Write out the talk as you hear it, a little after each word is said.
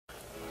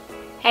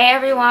Hey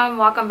everyone,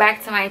 welcome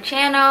back to my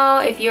channel.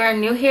 If you are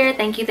new here,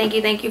 thank you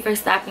for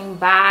stopping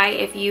by.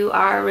 If you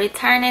are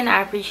returning,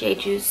 I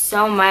appreciate you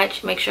so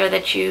much. Make sure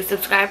that you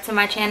subscribe to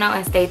my channel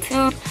and stay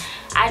tuned.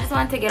 I just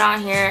wanted to get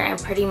on here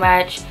and pretty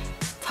much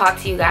talk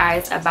to you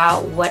guys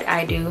about what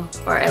I do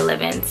for a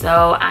living.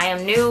 So I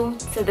am new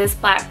to this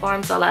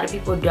platform, so a lot of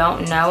people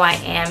don't know I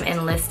am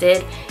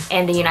enlisted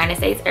in the United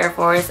States Air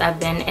Force. I've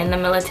been in the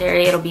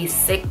military. It'll be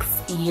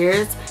 6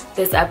 years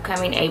this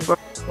upcoming April.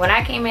 When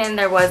I came in,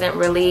 there wasn't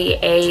really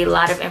a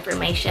lot of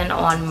information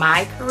on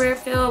my career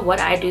field, what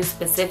I do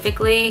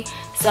specifically.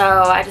 So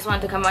I just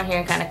wanted to come on here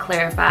and kind of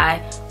clarify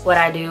what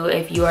I do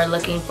if you are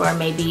looking for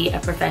maybe a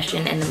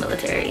profession in the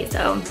military.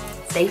 So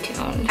stay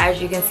tuned.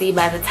 As you can see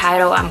by the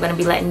title, I'm going to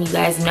be letting you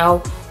guys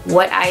know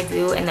what I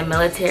do in the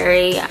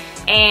military.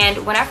 And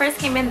when I first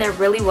came in, there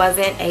really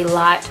wasn't a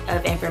lot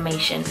of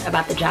information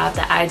about the job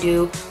that I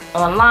do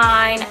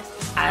online.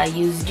 I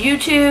used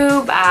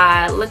YouTube,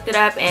 I looked it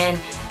up, and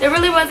there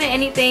really wasn't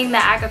anything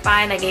that I could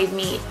find that gave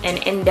me an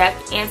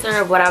in-depth answer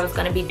of what I was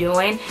going to be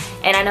doing.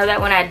 And I know that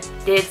when I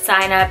did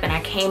sign up and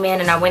I came in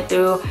and I went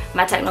through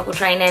my technical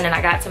training and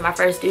I got to my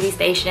first duty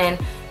station,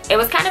 it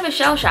was kind of a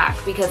shell shock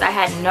because I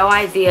had no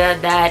idea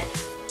that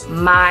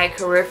my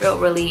career field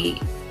really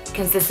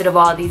consisted of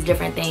all these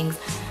different things.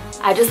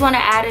 I just want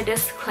to add a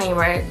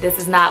disclaimer. This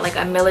is not like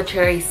a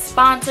military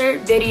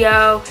sponsored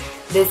video.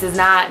 This is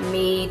not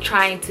me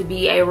trying to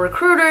be a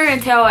recruiter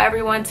and tell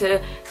everyone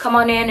to come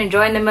on in and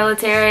join the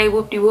military,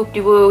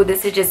 whoop-de-whoop-de-woo.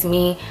 This is just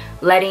me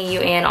letting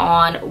you in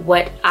on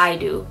what I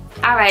do.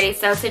 Alrighty,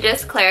 so to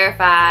just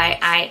clarify,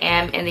 I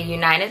am in the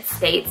United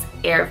States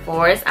Air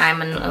Force.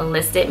 I'm an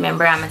enlisted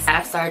member. I'm a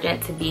staff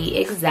sergeant to be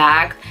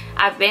exact.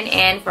 I've been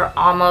in for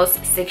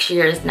almost 6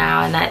 years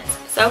now, and that's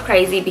so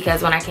crazy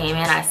because when I came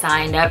in, I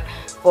signed up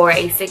for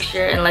a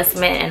 6-year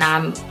enlistment, and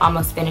I'm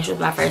almost finished with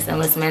my first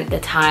enlistment. The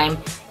time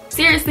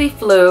seriously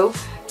flew.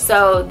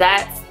 So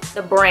that's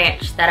the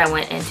branch that I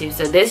went into.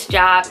 So this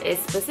job is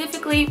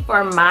specifically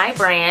for my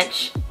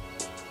branch.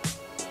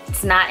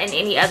 It's not in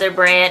any other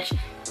branch.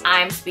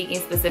 I'm speaking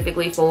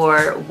specifically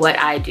for what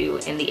I do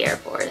in the Air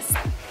Force.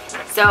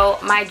 So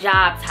my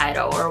job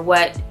title, or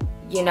what,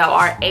 you know,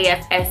 our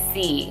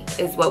AFSC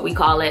is what we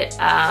call it.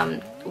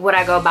 What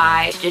I go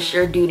by is just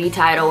your duty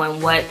title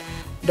and what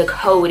the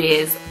code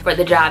is for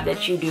the job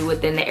that you do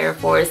within the Air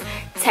Force.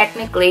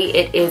 Technically,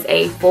 it is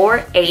a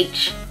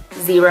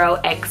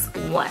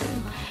 4H0X1,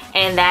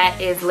 and that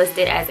is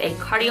listed as a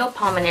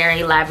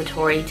cardiopulmonary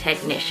laboratory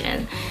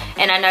technician.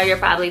 And I know you're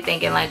probably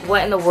thinking, like,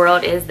 what in the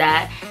world is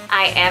that?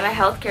 I am a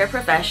healthcare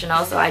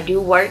professional, so I do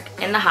work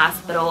in the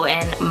hospital,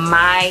 and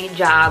my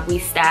job, we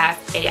staff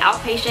a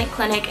outpatient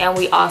clinic and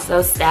we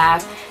also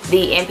staff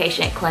the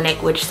inpatient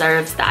clinic, which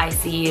serves the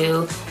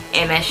ICU,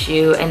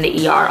 MSU, and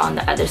the ER on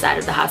the other side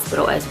of the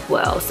hospital as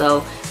well.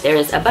 So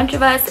there's a bunch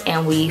of us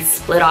and we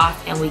split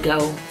off and we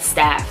go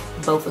staff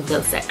both of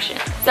those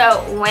sections.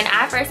 So when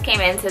I first came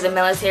into the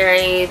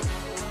military,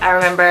 I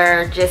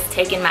remember just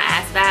taking my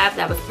ASVAB.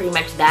 That was pretty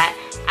much that.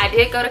 I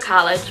did go to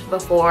college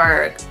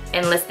before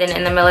enlisting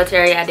in the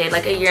military. I did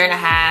like 1.5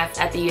 years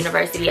at the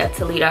University of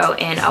Toledo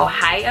in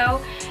Ohio,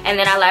 and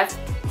then I left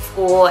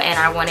school and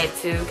I wanted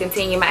to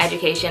continue my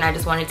education. I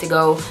just wanted to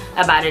go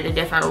about it a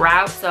different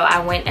route, so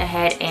I went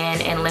ahead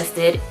and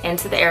enlisted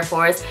into the Air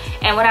Force.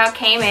 And when I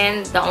came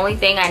in, the only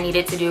thing I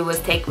needed to do was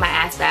take my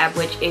ASVAB,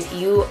 which if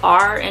you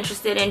are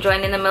interested in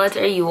joining the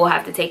military, you will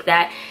have to take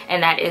that,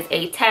 and that is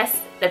a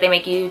test that they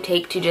make you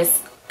take to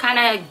just kind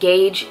of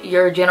gauge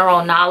your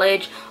general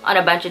knowledge on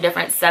a bunch of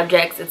different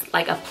subjects. It's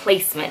like a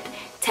placement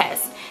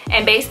test,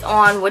 and based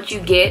on what you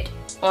get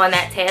on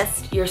that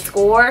test, your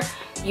score,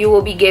 you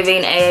will be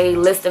given a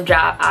list of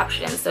job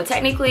options. So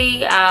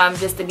technically,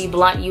 just to be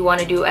blunt, you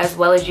want to do as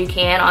well as you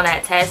can on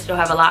that test. You'll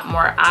have a lot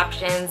more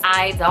options.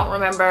 I don't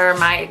remember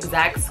my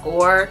exact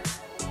score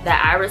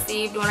that I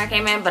received when I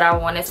came in, but I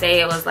want to say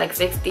it was like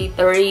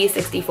 63,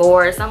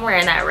 64, somewhere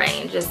in that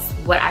range is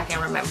what I can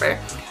remember.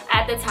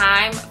 At the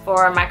time,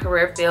 for my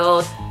career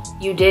field,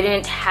 you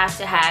didn't have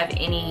to have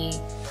any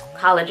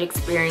college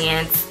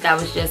experience. That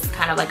was just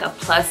kind of like a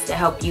plus to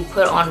help you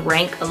put on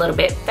rank a little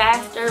bit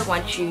faster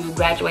once you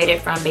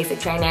graduated from basic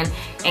training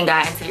and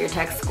got into your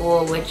tech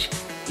school, which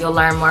you'll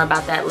learn more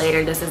about that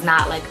later. This is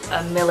not like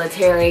a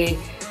military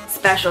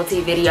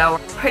specialty video.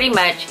 Pretty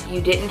much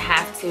you didn't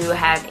have to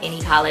have any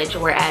college,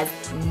 whereas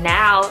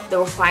now the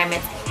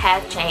requirements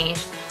have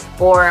changed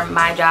for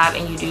my job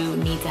and you do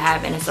need to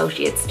have an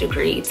associate's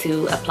degree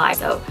to apply.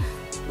 So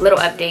little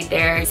update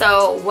there.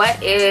 So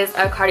what is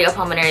a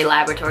cardiopulmonary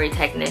laboratory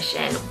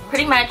technician?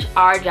 Pretty much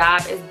our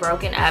job is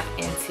broken up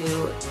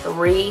into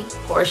 3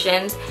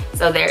 portions.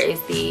 So there is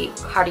the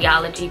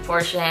cardiology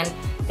portion,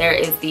 there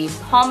is the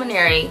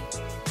pulmonary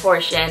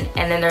portion,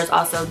 and then there's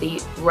also the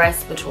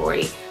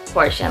respiratory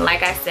portion.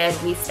 Like I said,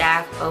 we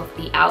staff both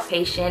the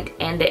outpatient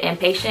and the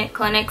inpatient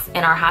clinics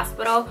in our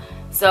hospital.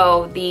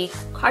 So the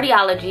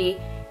cardiology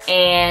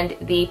and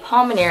the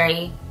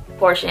pulmonary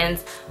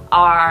portions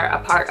are a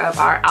part of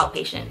our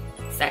outpatient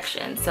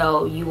section.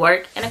 So you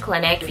work in a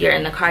clinic. If you're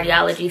in the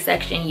cardiology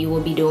section, you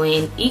will be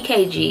doing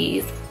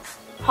EKGs,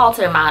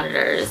 Holter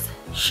monitors,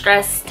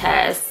 stress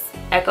tests,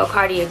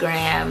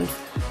 echocardiograms,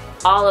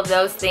 all of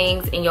those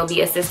things, and you'll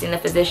be assisting the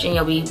physician,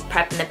 you'll be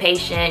prepping the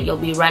patient, you'll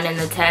be running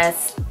the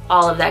tests,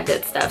 all of that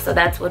good stuff. So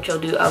that's what you'll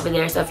do over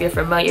there. So if you're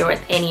familiar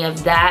with any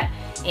of that,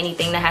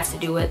 anything that has to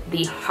do with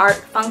the heart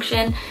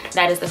function,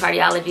 that is the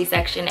cardiology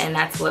section, and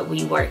that's what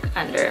we work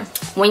under.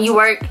 When you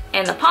work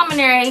in the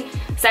pulmonary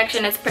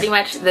section, it's pretty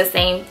much the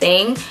same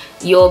thing.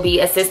 You'll be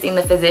assisting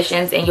the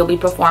physicians and you'll be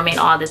performing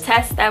all the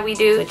tests that we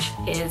do, which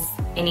is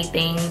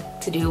anything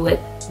to do with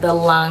the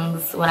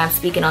lungs. When I'm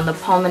speaking on the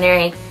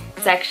pulmonary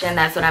section,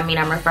 that's what I mean.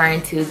 I'm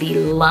referring to the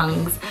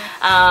lungs.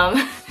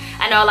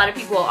 I know a lot of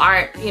people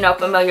aren't, you know,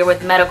 familiar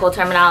with medical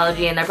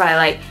terminology, and they're probably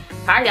like,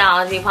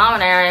 cardiology,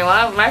 pulmonary,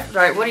 what,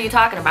 respiratory, what are you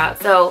talking about?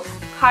 So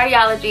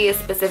cardiology is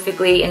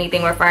specifically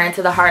anything referring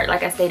to the heart,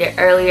 like I stated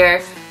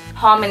earlier.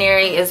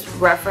 Pulmonary is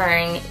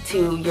referring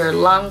to your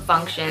lung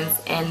functions,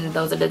 and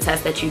those are the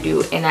tests that you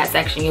do in that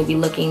section. You'll be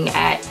looking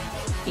at,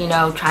 you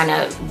know, trying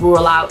to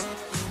rule out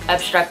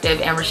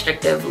obstructive and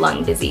restrictive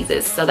lung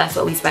diseases. So that's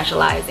what we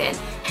specialize in.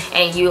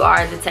 And you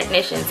are the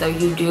technician, so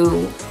you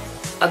do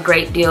a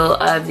great deal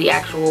of the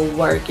actual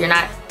work. You're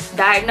not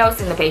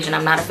diagnosing the patient,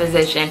 I'm not a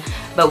physician,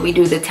 but we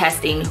do the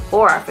testing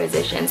for our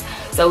physicians.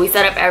 So we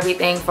set up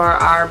everything for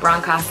our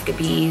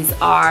bronchoscopies,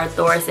 our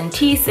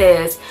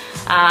thoracentesis,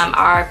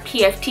 our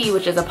PFT,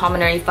 which is a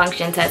pulmonary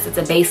function test. It's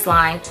a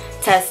baseline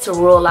test to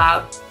rule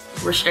out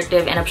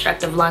restrictive and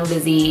obstructive lung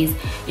disease,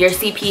 your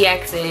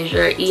CPXs,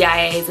 your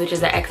EIAs, which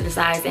is an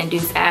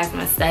exercise-induced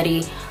asthma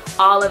study.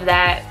 All of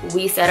that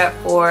we set up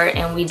for,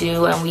 and we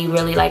do, and we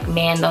really like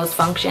man those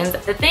functions.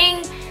 The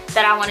thing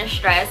that I want to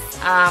stress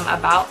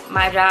about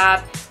my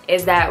job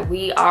is that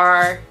we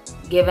are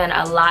given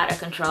a lot of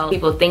control.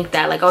 People think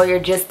that like, oh, you're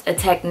just a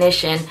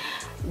technician.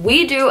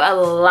 We do a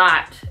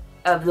lot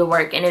of the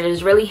work, and it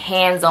is really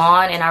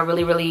hands-on, and I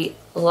really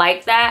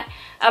like that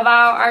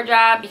about our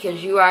job,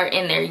 because you are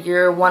in there.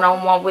 You're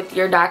one-on-one with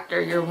your doctor,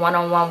 you're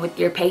one-on-one with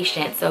your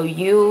patient, so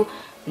you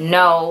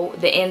know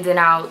the ins and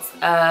outs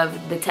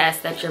of the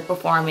test that you're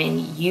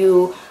performing.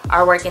 You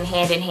are working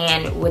hand in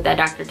hand with that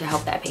doctor to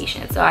help that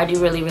patient. So I do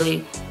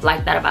really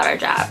like that about our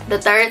job. The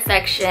third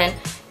section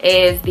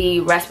is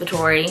the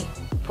respiratory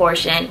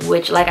portion,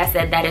 which, like I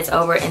said, that is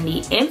over in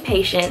the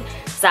inpatient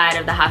side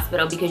of the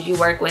hospital, because you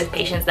work with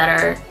patients that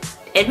are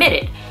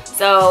admitted.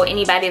 So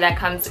anybody that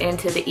comes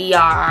into the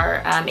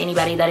ER,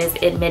 anybody that is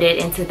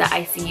admitted into the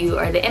ICU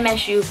or the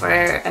MSU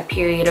for a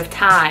period of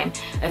time,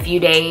 a few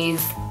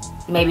days,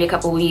 maybe a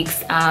couple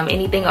weeks,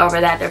 anything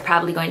over that, they're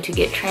probably going to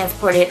get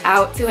transported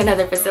out to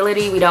another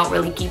facility. We don't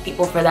really keep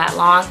people for that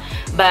long,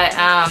 but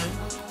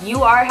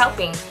you are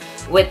helping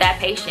with that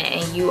patient,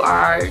 and you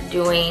are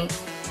doing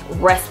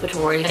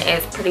respiratory.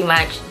 It's pretty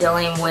much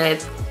dealing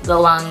with the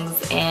lungs,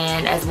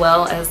 and as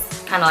well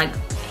as kind of like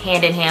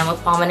hand in hand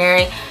with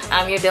pulmonary,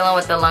 you're dealing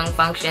with the lung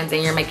functions,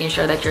 and you're making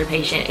sure that your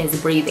patient is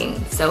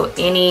breathing. So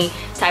any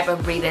type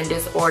of breathing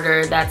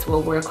disorder, that's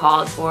what we're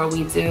called for.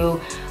 We do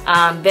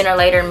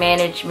ventilator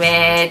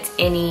management,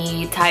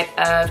 any type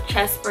of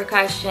chest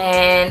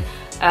percussion,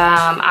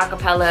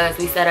 acapellas.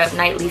 We set up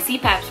nightly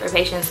CPAPs for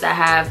patients that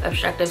have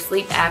obstructive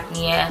sleep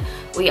apnea.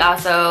 We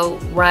also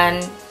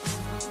run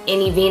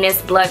any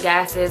venous blood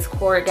gases,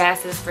 cord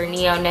gases for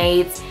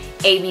neonates,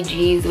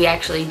 ABGs. We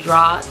actually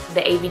draw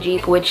the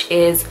ABG, which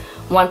is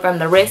one from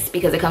the wrist,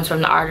 because it comes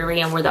from the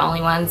artery, and we're the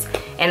only ones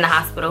in the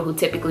hospital who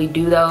typically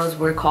do those.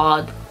 We're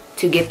called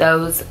to get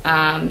those.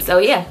 So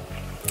yeah,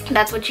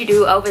 that's what you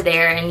do over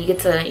there, and you get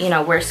to, you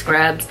know, wear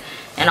scrubs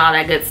and all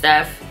that good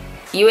stuff.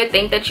 You would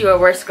think that you would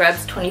wear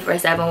scrubs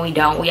 24/7. We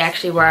don't. We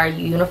actually wear our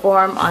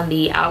uniform on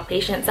the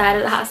outpatient side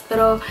of the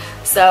hospital.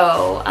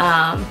 So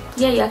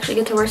yeah, you actually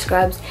get to wear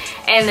scrubs.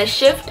 And the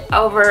shift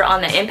over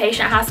on the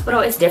inpatient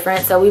hospital is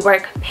different. So we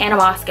work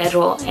Panama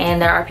schedule,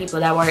 and there are people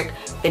that work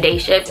the day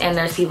shift, and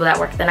there's people that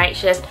work the night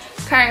shift.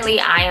 Currently,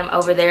 I am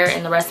over there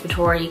in the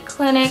respiratory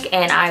clinic,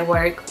 and I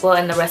work, well,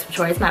 in the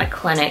respiratory, it's not a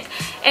clinic,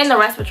 in the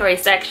respiratory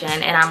section,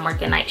 and I'm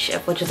working night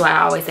shift, which is why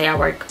I always say I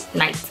work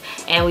nights.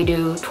 And we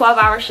do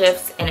 12-hour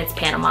shifts, and it's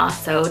Panama,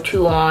 so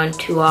 2 on,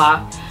 2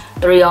 off,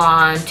 3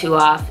 on, 2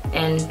 off,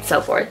 and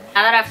so forth.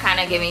 Now that I've kind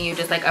of given you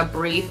just like a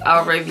brief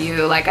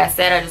overview, like I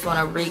said, I just want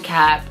to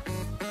recap.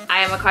 I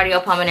am a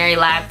cardiopulmonary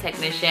lab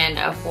technician,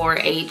 a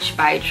 4H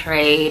by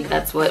trade.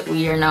 That's what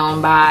we are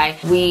known by.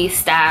 We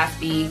staff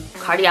the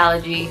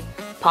cardiology,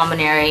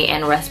 pulmonary,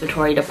 and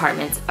respiratory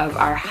departments of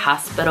our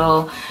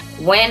hospital.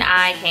 When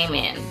I came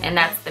in, and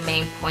that's the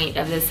main point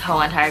of this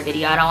whole entire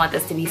video, I don't want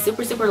this to be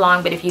super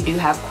long, but if you do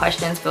have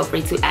questions, feel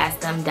free to ask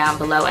them down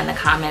below in the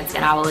comments,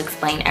 and I will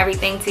explain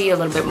everything to you a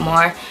little bit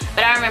more.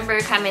 But I remember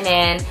coming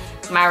in,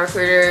 my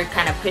recruiter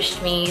kind of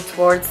pushed me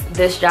towards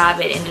this job.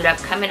 It ended up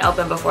coming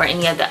open before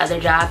any of the other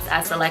jobs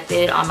I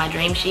selected on my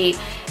dream sheet,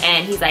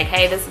 and he's like,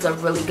 hey, this is a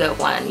really good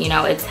one. You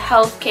know, it's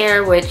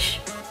healthcare, which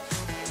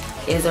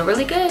is a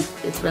really good,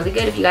 it's really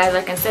good if you guys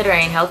are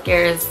considering.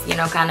 Healthcare is, you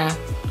know, kind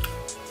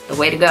of the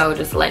way to go,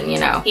 just letting you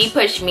know. He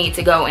pushed me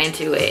to go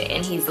into it,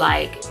 and he's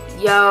like,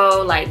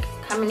 yo, like,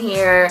 come in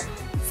here,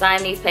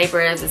 sign these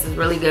papers. This is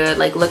really good.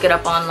 Like, look it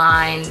up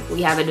online.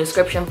 We have a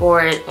description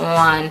for it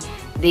on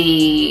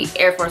the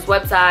Air Force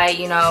website,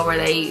 you know, where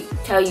they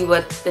tell you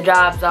what the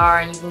jobs are,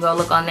 and you can go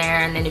look on there,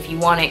 and then if you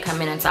want it,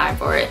 come in and sign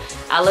for it.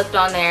 I looked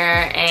on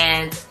there,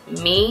 and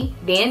me,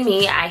 being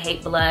me, I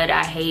hate blood.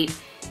 I hate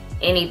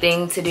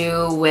anything to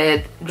do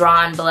with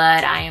drawn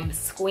blood. I am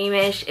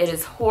squeamish. It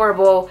is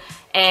horrible.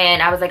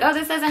 And I was like, oh,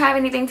 this doesn't have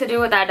anything to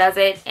do with that, does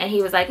it? And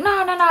he was like,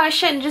 no, it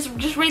shouldn't.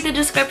 Just read the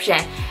description.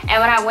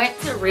 And when I went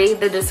to read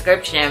the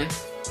description,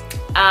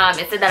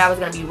 it said that I was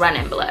gonna be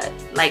running blood.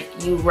 Like,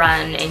 you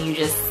run and you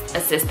just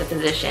assist the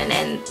physician,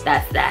 and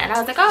that's that. And I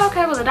was like, oh,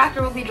 okay, well, the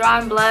doctor will be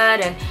drawing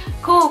blood, and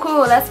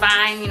cool, that's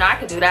fine. You know, I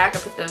could do that. I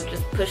could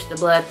just push the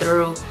blood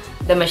through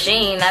the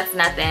machine. That's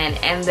nothing.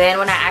 And then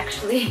when I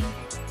actually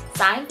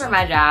signed for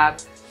my job,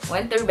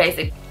 went through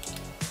basic,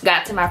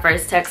 got to my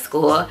first tech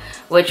school,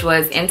 which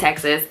was in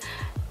Texas,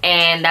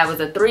 and that was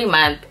a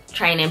 3-month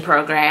training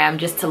program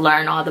just to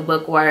learn all the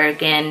book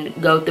work and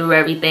go through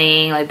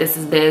everything. Like, this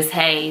is this,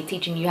 hey,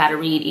 teaching you how to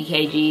read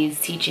EKGs,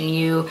 teaching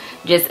you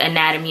just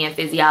anatomy and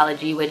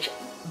physiology, which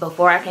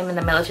before I came in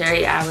the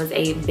military, I was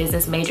a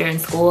business major in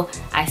school.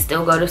 I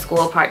still go to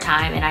school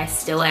part-time, and I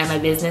still am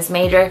a business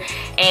major.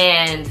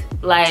 And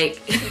like,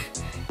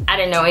 I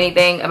didn't know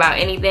anything about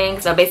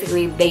anything. So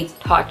basically they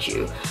taught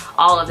you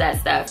all of that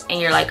stuff, and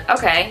you're like,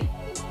 okay,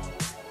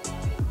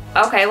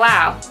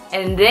 wow.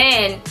 And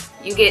then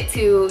you get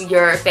to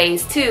your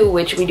phase 2,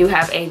 which we do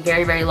have a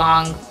very, very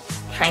long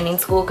training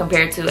school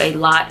compared to a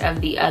lot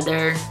of the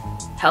other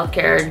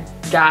healthcare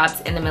jobs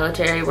in the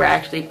military. We're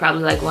actually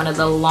probably like one of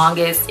the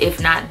longest,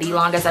 if not the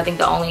longest. I think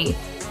the only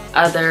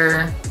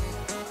other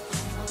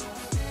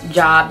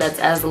job that's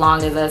as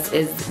long as us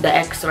is the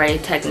X-ray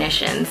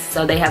technicians.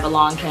 So they have a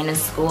long training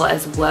school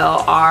as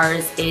well.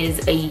 Ours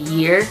is a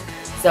year.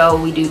 So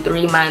we do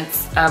 3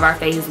 months of our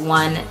phase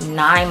 1,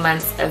 9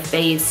 months of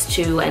phase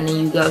 2, and then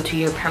you go to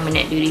your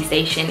permanent duty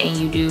station and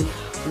you do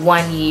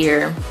 1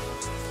 year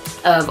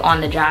of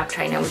on-the-job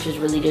training, which is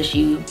really just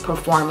you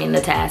performing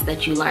the tasks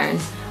that you learned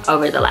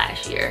over the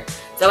last year.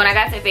 So when I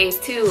got to phase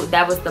 2,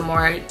 that was the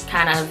more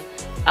kind of,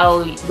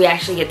 oh, we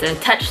actually get to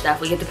touch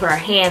stuff. We get to put our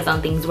hands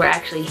on things. We're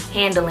actually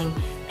handling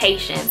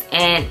patients.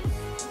 And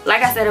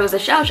like I said, it was a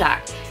shell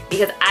shock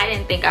because I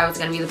didn't think I was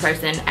gonna be the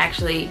person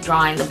actually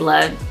drawing the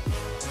blood.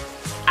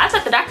 I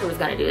thought the doctor was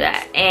gonna do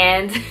that,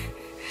 and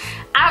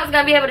I was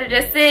gonna be able to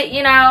just sit,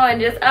 you know,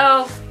 and just,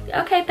 oh,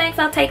 okay, thanks,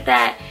 I'll take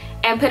that,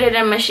 and put it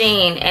in a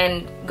machine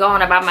and go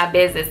on about my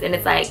business. And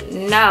it's like,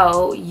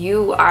 no,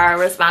 you are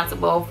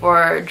responsible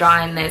for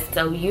drawing this.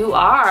 So you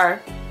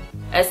are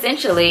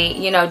essentially,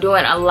 you know,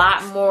 doing a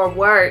lot more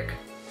work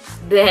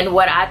than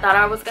what I thought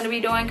I was gonna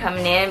be doing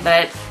coming in.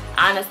 But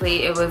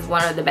honestly, it was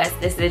one of the best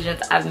decisions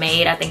I've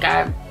made. I think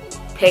I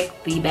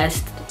picked the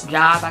best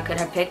job I could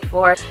have picked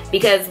for,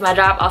 because my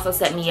job also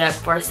set me up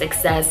for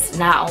success,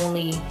 not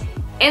only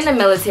in the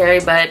military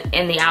but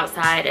in the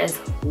outside as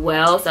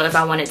well. So if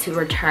I wanted to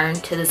return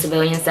to the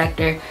civilian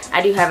sector,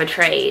 I do have a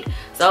trade.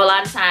 So a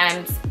lot of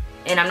times,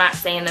 and I'm not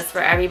saying this for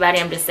everybody,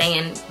 I'm just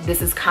saying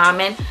this is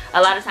common,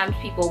 a lot of times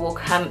people will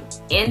come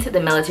into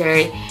the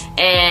military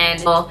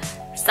and will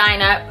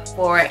sign up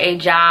for a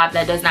job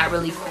that does not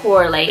really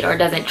correlate or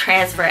doesn't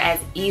transfer as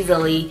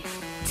easily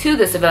to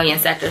the civilian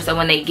sector. So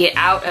when they get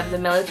out of the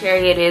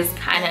military, it is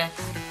kind of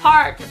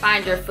hard to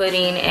find your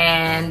footing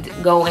and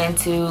go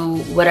into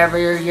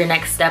whatever your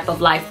next step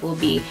of life will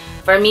be.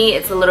 For me,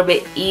 it's a little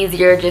bit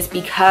easier just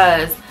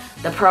because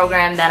the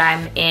program that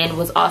I'm in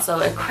was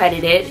also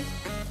accredited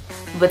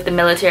with the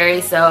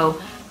military. So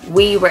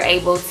we were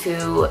able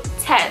to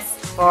test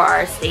for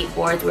our state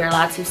boards. We're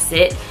allowed to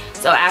sit.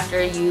 So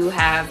after you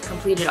have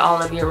completed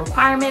all of your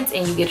requirements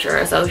and you get your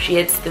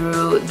associates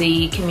through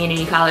the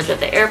Community College of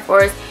the Air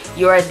Force,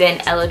 you are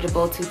then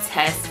eligible to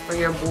test for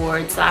your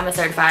board. So I'm a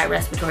certified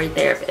respiratory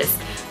therapist.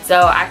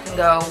 So I can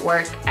go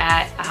work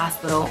at a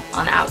hospital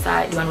on the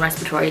outside doing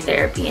respiratory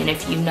therapy. And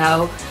if you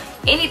know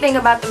anything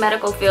about the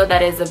medical field,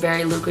 that is a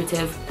very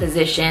lucrative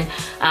position.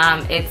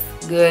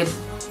 It's good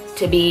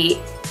to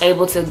be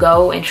able to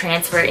go and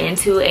transfer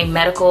into a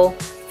medical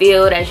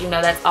field. As you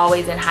know, that's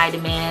always in high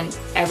demand.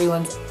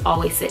 Everyone's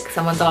always sick.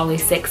 Someone's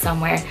always sick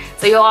somewhere.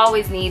 So you'll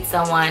always need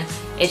someone.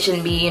 It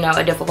shouldn't be, you know,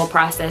 a difficult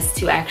process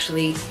to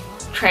actually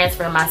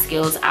transfer my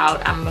skills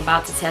out. I'm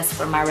about to test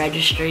for my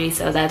registry,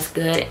 so that's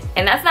good.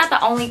 And that's not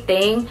the only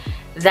thing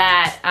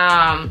that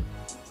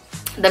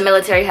the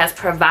military has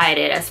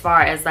provided as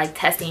far as like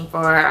testing for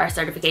our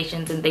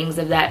certifications and things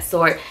of that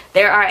sort.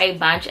 There are a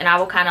bunch, and I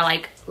will kind of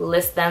like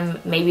list them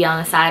maybe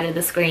on the side of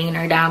the screen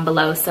or down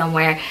below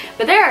somewhere.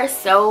 But there are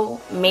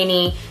so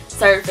many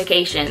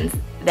certifications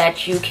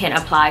that you can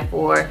apply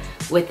for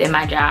within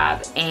my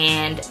job,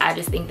 and I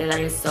just think that that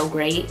is so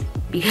great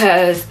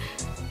because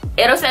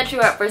it'll set you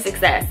up for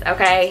success,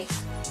 okay?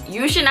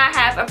 You should not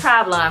have a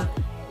problem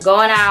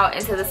going out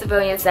into the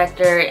civilian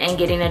sector and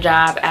getting a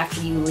job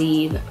after you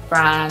leave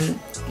from,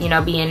 you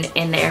know, being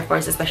in the Air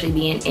Force, especially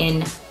being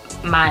in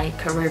my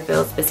career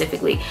field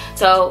specifically.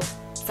 So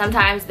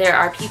sometimes there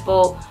are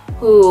people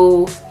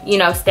who, you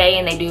know, stay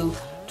and they do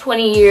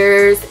 20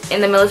 years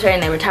in the military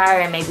and they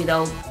retire, and maybe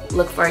they'll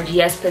look for a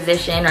GS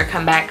position or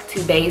come back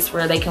to base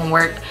where they can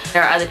work.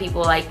 There are other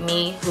people like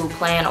me who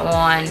plan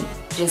on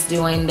just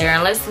doing their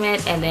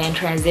enlistment and then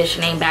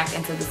transitioning back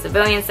into the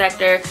civilian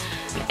sector.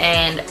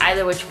 And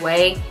either which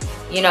way,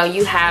 you know,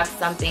 you have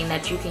something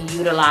that you can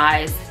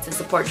utilize to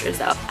support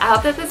yourself. I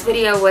hope that this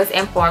video was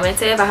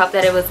informative. I hope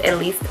that it was at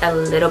least a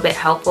little bit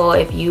helpful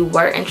if you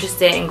were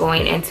interested in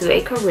going into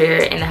a career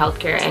in the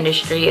healthcare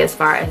industry as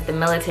far as the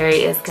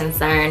military is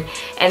concerned.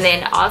 And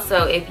then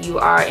also if you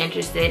are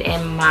interested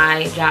in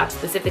my job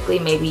specifically,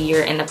 maybe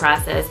you're in the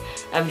process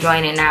of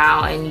joining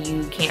now and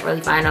you can't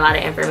really find a lot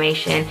of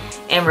information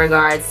in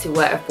regards to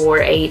what a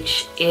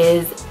 4H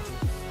is.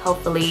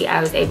 Hopefully I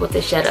was able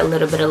to shed a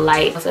little bit of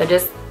light. So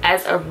just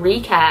as a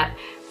recap,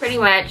 pretty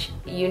much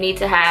you need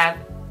to have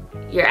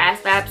your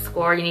ASVAB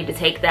score. You need to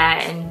take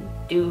that and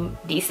do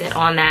decent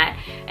on that.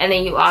 And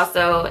then you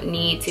also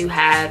need to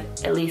have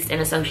at least an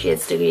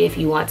associate's degree if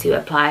you want to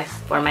apply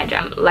for my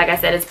job. Like I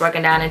said, it's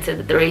broken down into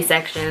the 3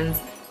 sections.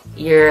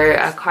 You're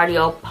a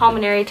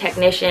cardiopulmonary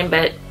technician,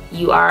 but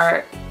you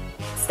are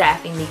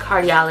staffing the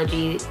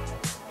cardiology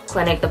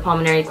clinic, the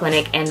pulmonary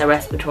clinic, and the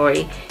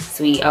respiratory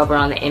suite over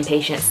on the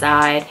inpatient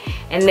side.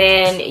 And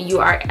then you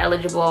are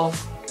eligible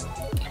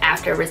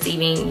after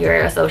receiving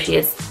your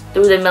associates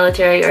through the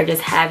military or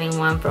just having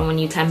one from when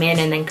you come in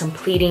and then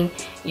completing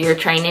your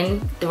training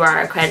through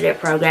our accredited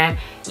program.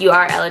 You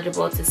are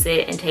eligible to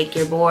sit and take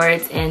your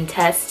boards and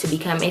tests to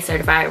become a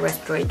certified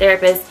respiratory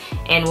therapist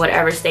in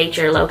whatever state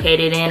you're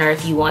located in, or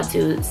if you want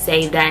to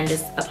save that and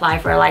just apply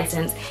for a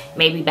license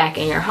maybe back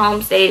in your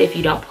home state. If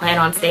you don't plan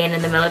on staying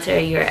in the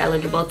military, you're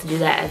eligible to do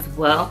that as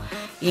well.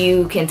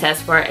 You can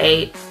test for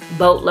a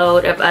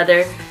boatload of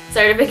other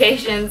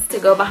certifications to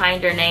go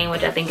behind your name,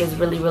 which I think is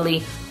really,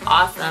 really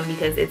awesome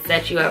because it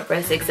sets you up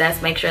for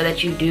success. Make sure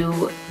that you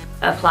do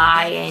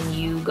apply and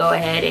you go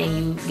ahead and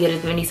you get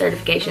as many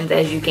certifications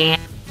as you can.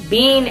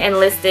 Being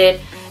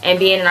enlisted and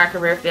being in our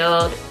career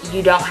field,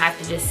 you don't have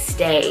to just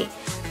stay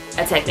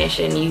a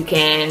technician. You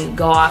can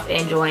go off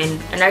and join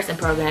a nursing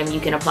program. You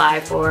can apply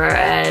for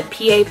a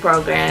PA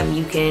program.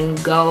 You can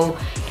go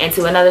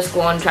into another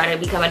school and try to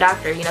become a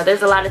doctor. You know,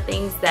 there's a lot of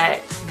things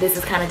that this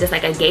is kind of just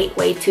like a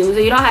gateway to, so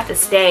you don't have to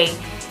stay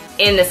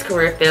in this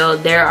career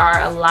field. There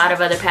are a lot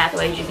of other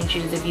pathways you can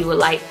choose if you would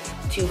like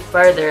to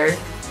further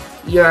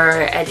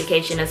your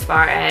education as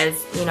far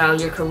as, you know,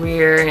 your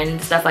career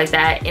and stuff like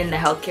that in the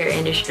healthcare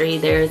industry.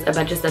 There's a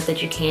bunch of stuff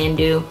that you can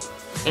do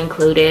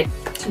included.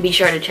 Be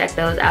sure to check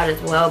those out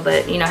as well.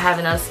 But, you know,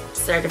 having those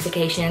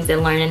certifications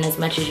and learning as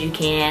much as you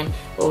can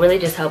will really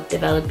just help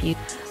develop you.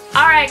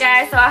 Alright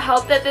guys, so I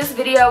hope that this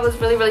video was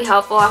really, really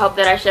helpful. I hope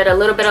that I shed a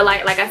little bit of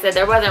light. Like I said,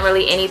 there wasn't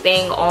really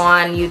anything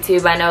on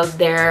YouTube. I know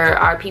there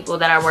are people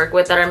that I work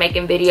with that are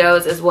making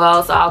videos as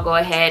well, so I'll go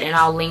ahead and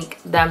I'll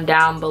link them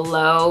down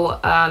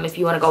below if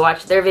you want to go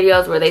watch their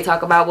videos where they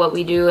talk about what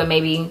we do, and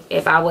maybe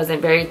if I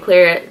wasn't very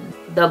clear,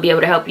 they'll be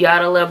able to help you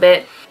out a little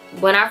bit.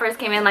 When I first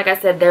came in, like I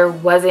said, there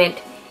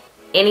wasn't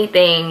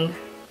anything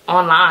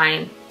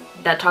online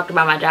that talked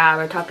about my job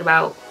or talked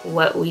about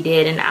what we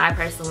did, and I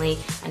personally,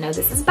 I know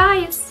this is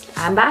biased,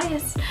 I'm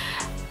biased,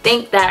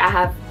 think that I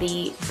have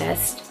the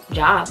best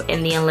job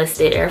in the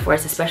enlisted Air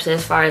Force, especially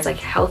as far as like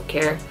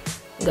healthcare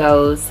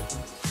goes.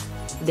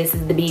 This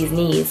is the bee's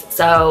knees.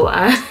 So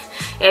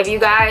if you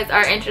guys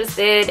are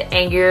interested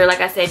and you're, like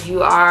I said,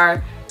 you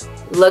are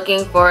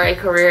looking for a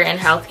career in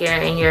healthcare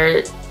and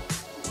you're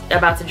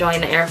about to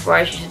join the Air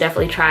Force, you should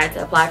definitely try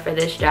to apply for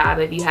this job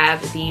if you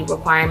have the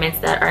requirements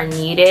that are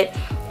needed.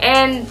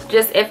 And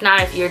just if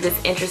not, if you're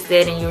just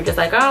interested and you're just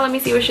like, oh, let me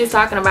see what she's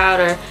talking about,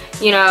 or,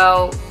 you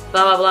know,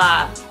 blah blah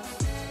blah.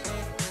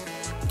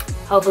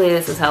 Hopefully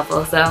this was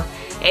helpful. So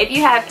if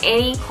you have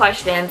any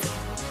questions,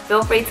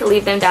 feel free to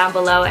leave them down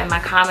below in my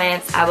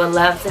comments. I would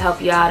love to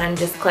help you out and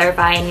just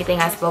clarify anything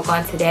I spoke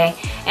on today.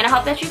 And I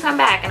hope that you come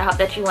back, and I hope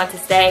that you want to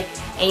stay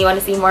and you want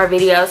to see more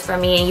videos from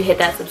me, and you hit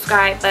that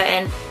subscribe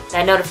button,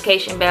 that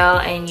notification bell,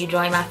 and you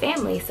join my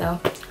family. So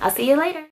I'll see you later.